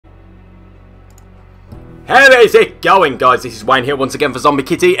How is it going, guys? This is Wayne here once again for Zombie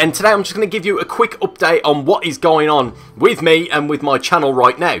Kitty, and today I'm just going to give you a quick update on what is going on with me and with my channel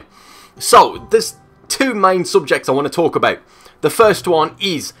right now. So, there's two main subjects I want to talk about. The first one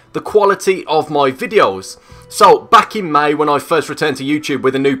is the quality of my videos. So, back in May when I first returned to YouTube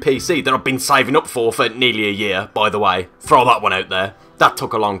with a new PC that I've been saving up for nearly a year, by the way. Throw that one out there. That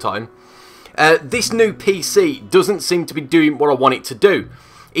took a long time. This new PC doesn't seem to be doing what I want it to do.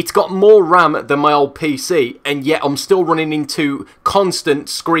 It's got more RAM than my old PC, and yet I'm still running into constant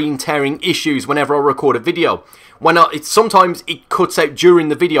screen tearing issues whenever I record a video. Sometimes it cuts out during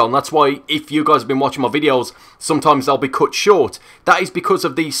the video, and that's why if you guys have been watching my videos, sometimes they'll be cut short. That is because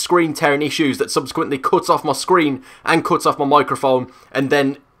of these screen tearing issues that subsequently cuts off my screen and cuts off my microphone, and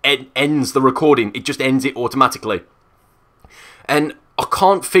then it ends the recording. It just ends it automatically. And I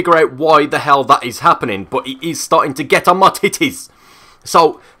can't figure out why the hell that is happening, but it is starting to get on my titties.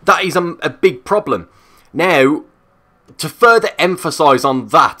 So, that is a big problem. Now, to further emphasise on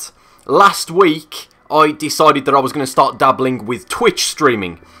that, last week I decided that I was going to start dabbling with Twitch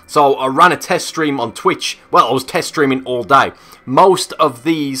streaming. So, I ran a test stream on Twitch. Well, I was test streaming all day. Most of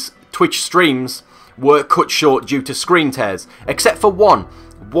these Twitch streams were cut short due to screen tears, except for one.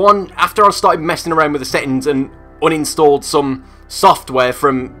 After I started messing around with the settings and uninstalled some software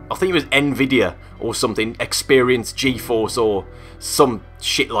from, I think it was Nvidia or something, Experience GeForce or some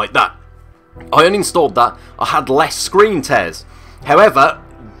shit like that. I uninstalled that. I had less screen tears. However,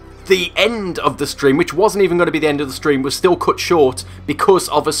 the end of the stream, which wasn't even going to be the end of the stream, was still cut short because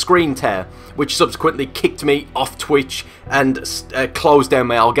of a screen tear, which subsequently kicked me off Twitch and closed down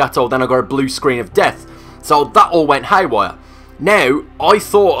my Elgato. Then I got a blue screen of death. So that all went haywire. Now, I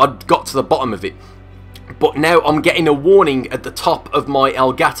thought I'd got to the bottom of it, but now I'm getting a warning at the top of my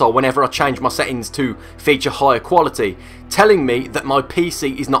Elgato whenever I change my settings to feature higher quality, telling me that my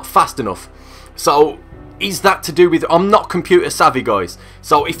PC is not fast enough. So, is that to do with... I'm not computer savvy, guys.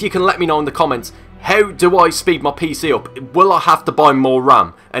 So, if you can let me know in the comments, how do I speed my PC up? Will I have to buy more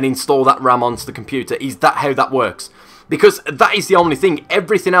RAM and install that RAM onto the computer? Is that how that works? Because that is the only thing.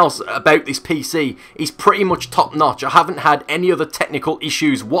 Everything else about this PC is pretty much top notch. I haven't had any other technical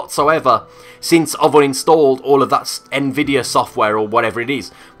issues whatsoever since I've uninstalled all of that Nvidia software or whatever it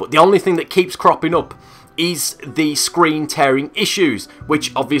is. But the only thing that keeps cropping up is the screen tearing issues,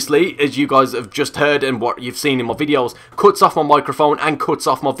 which obviously, as you guys have just heard and what you've seen in my videos, cuts off my microphone and cuts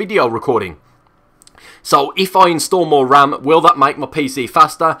off my video recording. So if I install more RAM, will that make my PC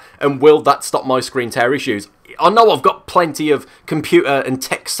faster, and will that stop my screen tear issues? I know I've got plenty of computer and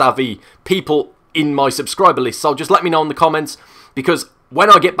tech savvy people in my subscriber list, so just let me know in the comments, because when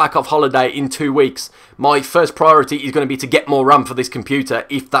I get back off holiday in 2 weeks, my first priority is going to be to get more RAM for this computer,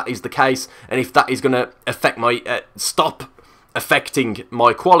 if that is the case, and if that is going to affect my stop affecting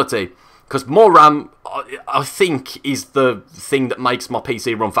my quality. Because more RAM, I think, is the thing that makes my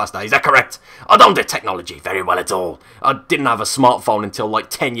PC run faster. Is that correct? I don't do technology very well at all. I didn't have a smartphone until like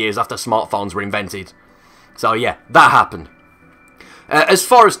 10 years after smartphones were invented. So yeah, that happened. As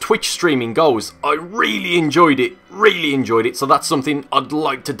far as Twitch streaming goes, I really enjoyed it. So that's something I'd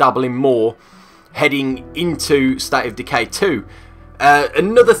like to dabble in more heading into State of Decay 2.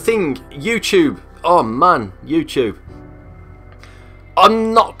 Another thing, YouTube. Oh man, YouTube.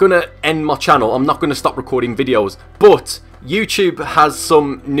 I'm not going to end my channel. I'm not going to stop recording videos. But YouTube has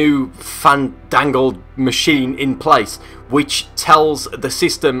some new fandangled machine in place which tells the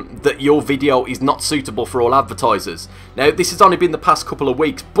system that your video is not suitable for all advertisers. Now, this has only been the past couple of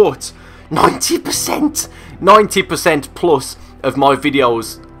weeks, but 90% plus of my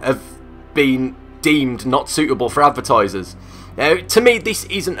videos have been deemed not suitable for advertisers. Now, to me, this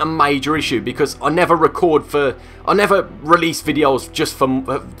isn't a major issue because I never release videos just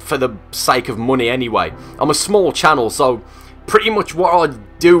for the sake of money anyway. I'm a small channel, so pretty much what I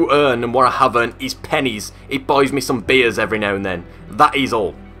do earn and what I have earned is pennies. It buys me some beers every now and then. That is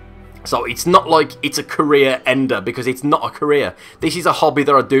all. So it's not like it's a career ender, because it's not a career. This is a hobby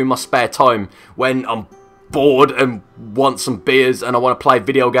that I do in my spare time when I'm bored and want some beers and I want to play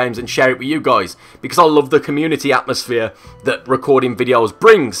video games and share it with you guys, because I love the community atmosphere that recording videos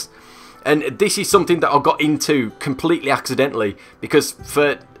brings. And this is something that I got into completely accidentally, because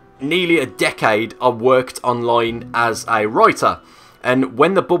for nearly a decade I worked online as a writer, and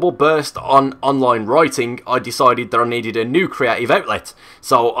when the bubble burst on online writing, I decided that I needed a new creative outlet.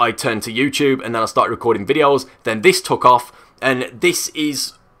 So I turned to YouTube, and then I started recording videos. Then this took off, and this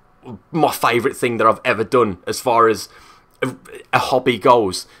is my favourite thing that I've ever done as far as a hobby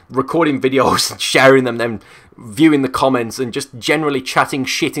goes. Recording videos and sharing them, then viewing the comments and just generally chatting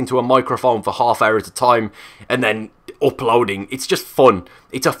shit into a microphone for half hour at a time and then uploading. It's just fun.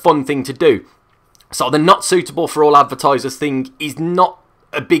 It's a fun thing to do. So the not suitable for all advertisers thing is not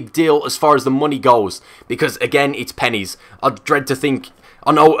a big deal as far as the money goes, because again, it's pennies. I dread to think,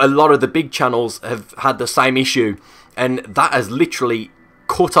 I know a lot of the big channels have had the same issue, and that has literally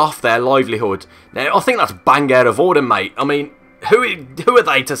cut off their livelihood. Now, I think that's bang out of order, mate. I mean, who are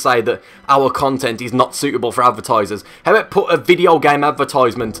they to say that our content is not suitable for advertisers? How about put a video game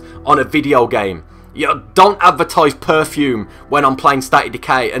advertisement on a video game? You know, don't advertise perfume when I'm playing State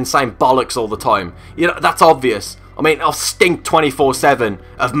Decay and saying bollocks all the time. You know, that's obvious. I mean, I'll stink 24/7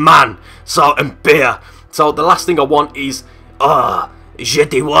 of man, salt and beer. So the last thing I want is,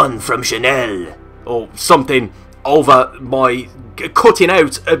 Jetty One from Chanel, or something over my, cutting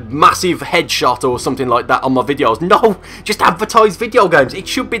out a massive headshot or something like that on my videos. No, just advertise video games. It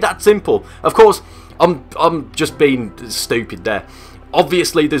should be that simple. Of course, I'm just being stupid there.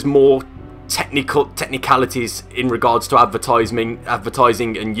 Obviously, there's more technicalities in regards to advertising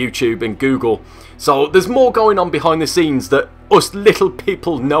and YouTube and Google. So there's more going on behind the scenes that us little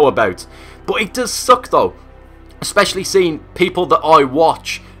people know about. But it does suck though, especially seeing people that I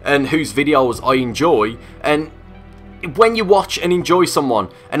watch and whose videos I enjoy, and when you watch and enjoy someone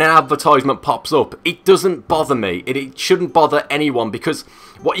and an advertisement pops up, it doesn't bother me. It shouldn't bother anyone, because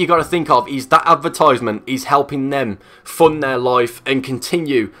what you got to think of is that advertisement is helping them fund their life and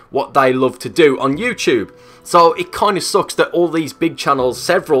continue what they love to do on YouTube. So it kind of sucks that all these big channels,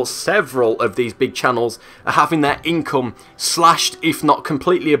 several of these big channels, are having their income slashed, if not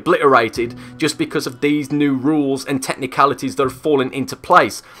completely obliterated, just because of these new rules and technicalities that are falling into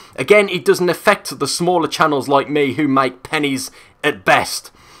place. Again, it doesn't affect the smaller channels like me who make pennies at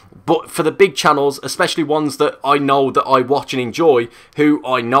best. But for the big channels, especially ones that I know that I watch and enjoy, who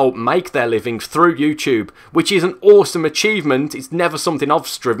I know make their living through YouTube, which is an awesome achievement. It's never something I've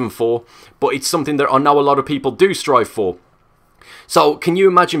striven for, but it's something that I know a lot of people do strive for. So can you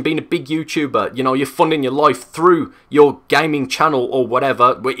imagine being a big YouTuber? You know, you're funding your life through your gaming channel or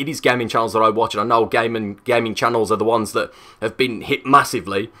whatever. Well, it is gaming channels that I watch, and I know gaming channels are the ones that have been hit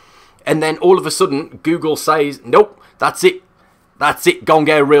massively. And then all of a sudden, Google says, nope, that's it. That's it, go and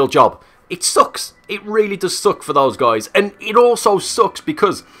get a real job. It sucks. It really does suck for those guys. And it also sucks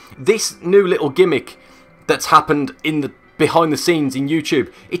because this new little gimmick that's happened in the behind the scenes in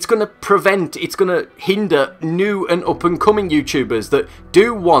YouTube, it's going to hinder new and up and coming YouTubers that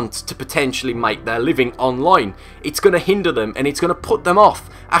do want to potentially make their living online. It's going to hinder them, and it's going to put them off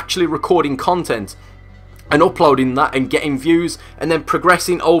actually recording content and uploading that and getting views, and then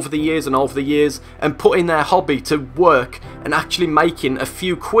progressing over the years and putting their hobby to work and actually making a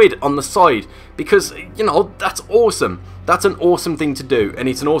few quid on the side. Because, you know, that's awesome. That's an awesome thing to do, and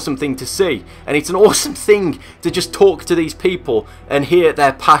it's an awesome thing to see, and it's an awesome thing to just talk to these people and hear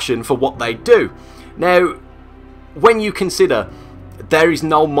their passion for what they do. Now, when you consider there is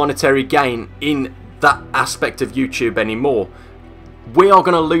no monetary gain in that aspect of YouTube anymore, we are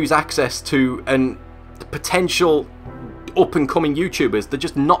going to lose access to potential up-and-coming YouTubers. They're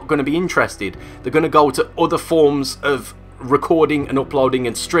just not going to be interested. They're going to go to other forms of recording and uploading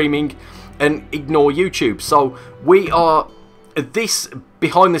and streaming and ignore YouTube. So this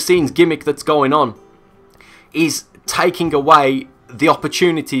behind-the-scenes gimmick that's going on is taking away the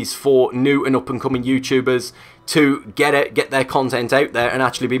opportunities for new and up-and-coming YouTubers to get their content out there and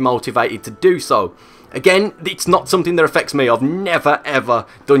actually be motivated to do so. Again, it's not something that affects me. I've never ever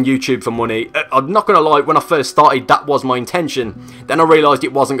done YouTube for money. I'm not going to lie, when I first started, that was my intention. Then I realised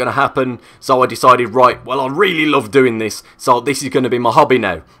it wasn't going to happen, so I decided, right, well, I really love doing this, so this is going to be my hobby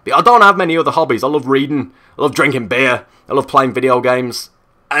now. But I don't have many other hobbies. I love reading, I love drinking beer, I love playing video games,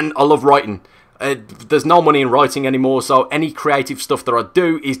 and I love writing. There's no money in writing anymore, so any creative stuff that I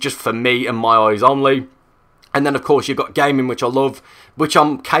do is just for me and my eyes only. And then, of course, you've got gaming, which I love, which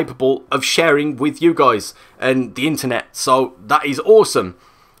I'm capable of sharing with you guys and the internet. So that is awesome.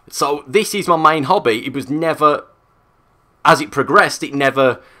 So this is my main hobby. It was never, as it progressed, it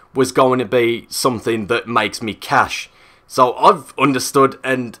never was going to be something that makes me cash. So I've understood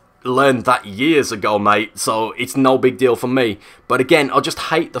and learned that years ago, mate. So it's no big deal for me. But again, I just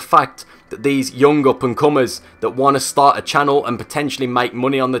hate the fact that these young up-and-comers that want to start a channel and potentially make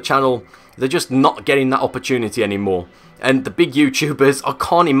money on the channel, they're just not getting that opportunity anymore. And the big YouTubers, I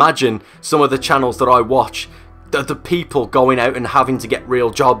can't imagine some of the channels that I watch, the people going out and having to get real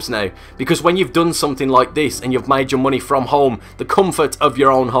jobs now. Because when you've done something like this and you've made your money from home, the comfort of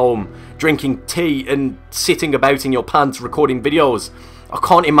your own home, drinking tea and sitting about in your pants recording videos, I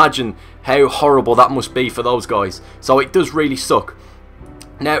can't imagine how horrible that must be for those guys. So it does really suck.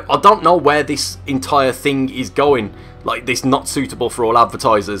 Now, I don't know where this entire thing is going, like this not suitable for all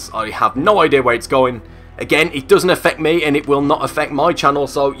advertisers. I have no idea where it's going. Again, it doesn't affect me and it will not affect my channel,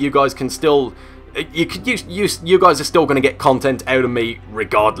 so you guys can still you guys are still going to get content out of me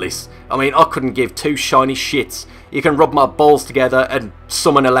regardless. I mean, I couldn't give two shiny shits. You can rub my balls together and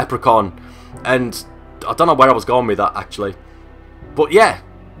summon a leprechaun. And I don't know where I was going with that, actually. But yeah,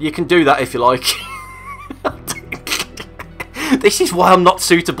 you can do that if you like. This is why I'm not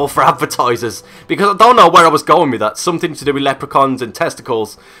suitable for advertisers. Because I don't know where I was going with that. Something to do with leprechauns and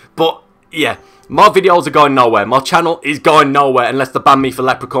testicles. But yeah, my videos are going nowhere. My channel is going nowhere unless they ban me for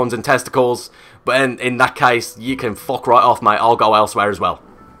leprechauns and testicles. But in that case, you can fuck right off, mate. I'll go elsewhere as well.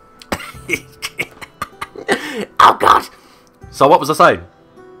 Oh, God. So what was I saying?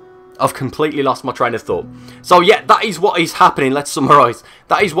 I've completely lost my train of thought. So yeah, that is what is happening. Let's summarise.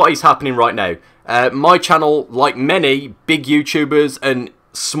 That is what is happening right now. My channel, like many big YouTubers and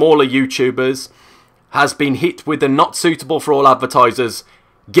smaller YouTubers, has been hit with a not suitable for all advertisers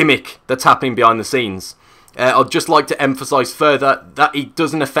gimmick that's happening behind the scenes. I'd just like to emphasise further that it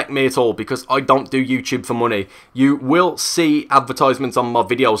doesn't affect me at all because I don't do YouTube for money. You will see advertisements on my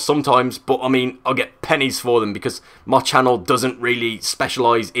videos sometimes, but I mean, I get pennies for them because my channel doesn't really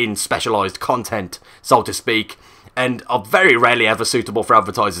specialise in specialised content, so to speak. And I'm very rarely ever suitable for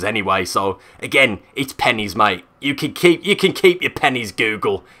advertisers anyway, so again, it's pennies, mate. You can keep your pennies,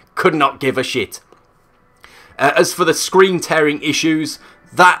 Google. Could not give a shit. As for the screen tearing issues,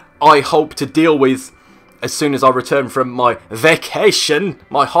 that I hope to deal with as soon as I return from my vacation.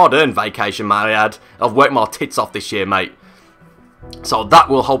 My hard-earned vacation, may I add. I've worked my tits off this year, mate. So that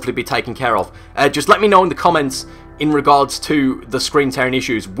will hopefully be taken care of. Just let me know in the comments in regards to the screen tearing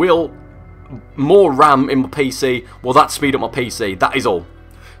issues. Will more RAM in my PC, will that speed up my PC? That is all.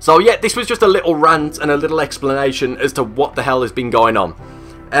 So yeah, this was just a little rant and a little explanation as to what the hell has been going on.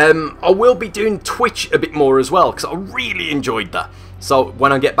 I will be doing Twitch a bit more as well, because I really enjoyed that. So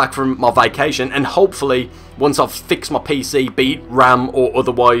when I get back from my vacation, and hopefully once I've fixed my PC, be it RAM or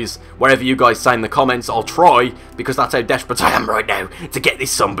otherwise, wherever you guys say in the comments, I'll try, because that's how desperate I am right now, to get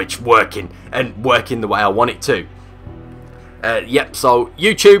this sumbitch working, and working the way I want it to. Yep, so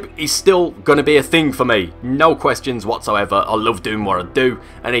YouTube is still going to be a thing for me, no questions whatsoever. I love doing what I do,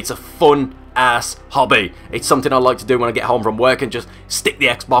 and it's a fun ass hobby. It's something I like to do when I get home from work and just stick the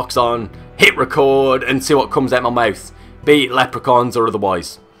Xbox on, hit record, and see what comes out my mouth. Be it leprechauns or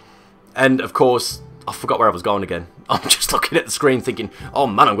otherwise. And of course, I forgot where I was going again. I'm just looking at the screen thinking, oh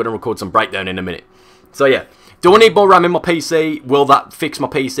man, I'm going to record some breakdown in a minute. So yeah, do I need more RAM in my PC? Will that fix my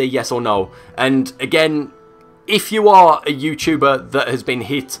PC? Yes or no? And again, if you are a YouTuber that has been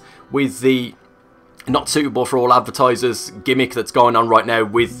hit with the not suitable for all advertisers gimmick that's going on right now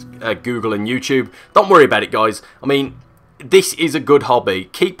with Google and YouTube, don't worry about it, guys. I mean, this is a good hobby.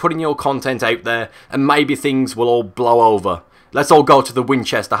 Keep putting your content out there and maybe things will all blow over. Let's all go to the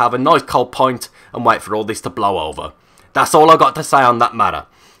Winchester, have a nice cold pint and wait for all this to blow over. That's all I got to say on that matter.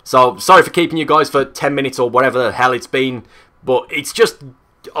 So, sorry for keeping you guys for 10 minutes or whatever the hell it's been, but it's just,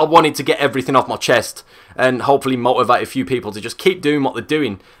 I wanted to get everything off my chest and hopefully motivate a few people to just keep doing what they're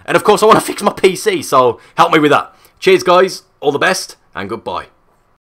doing. And of course I want to fix my PC, so help me with that. Cheers guys, all the best and goodbye.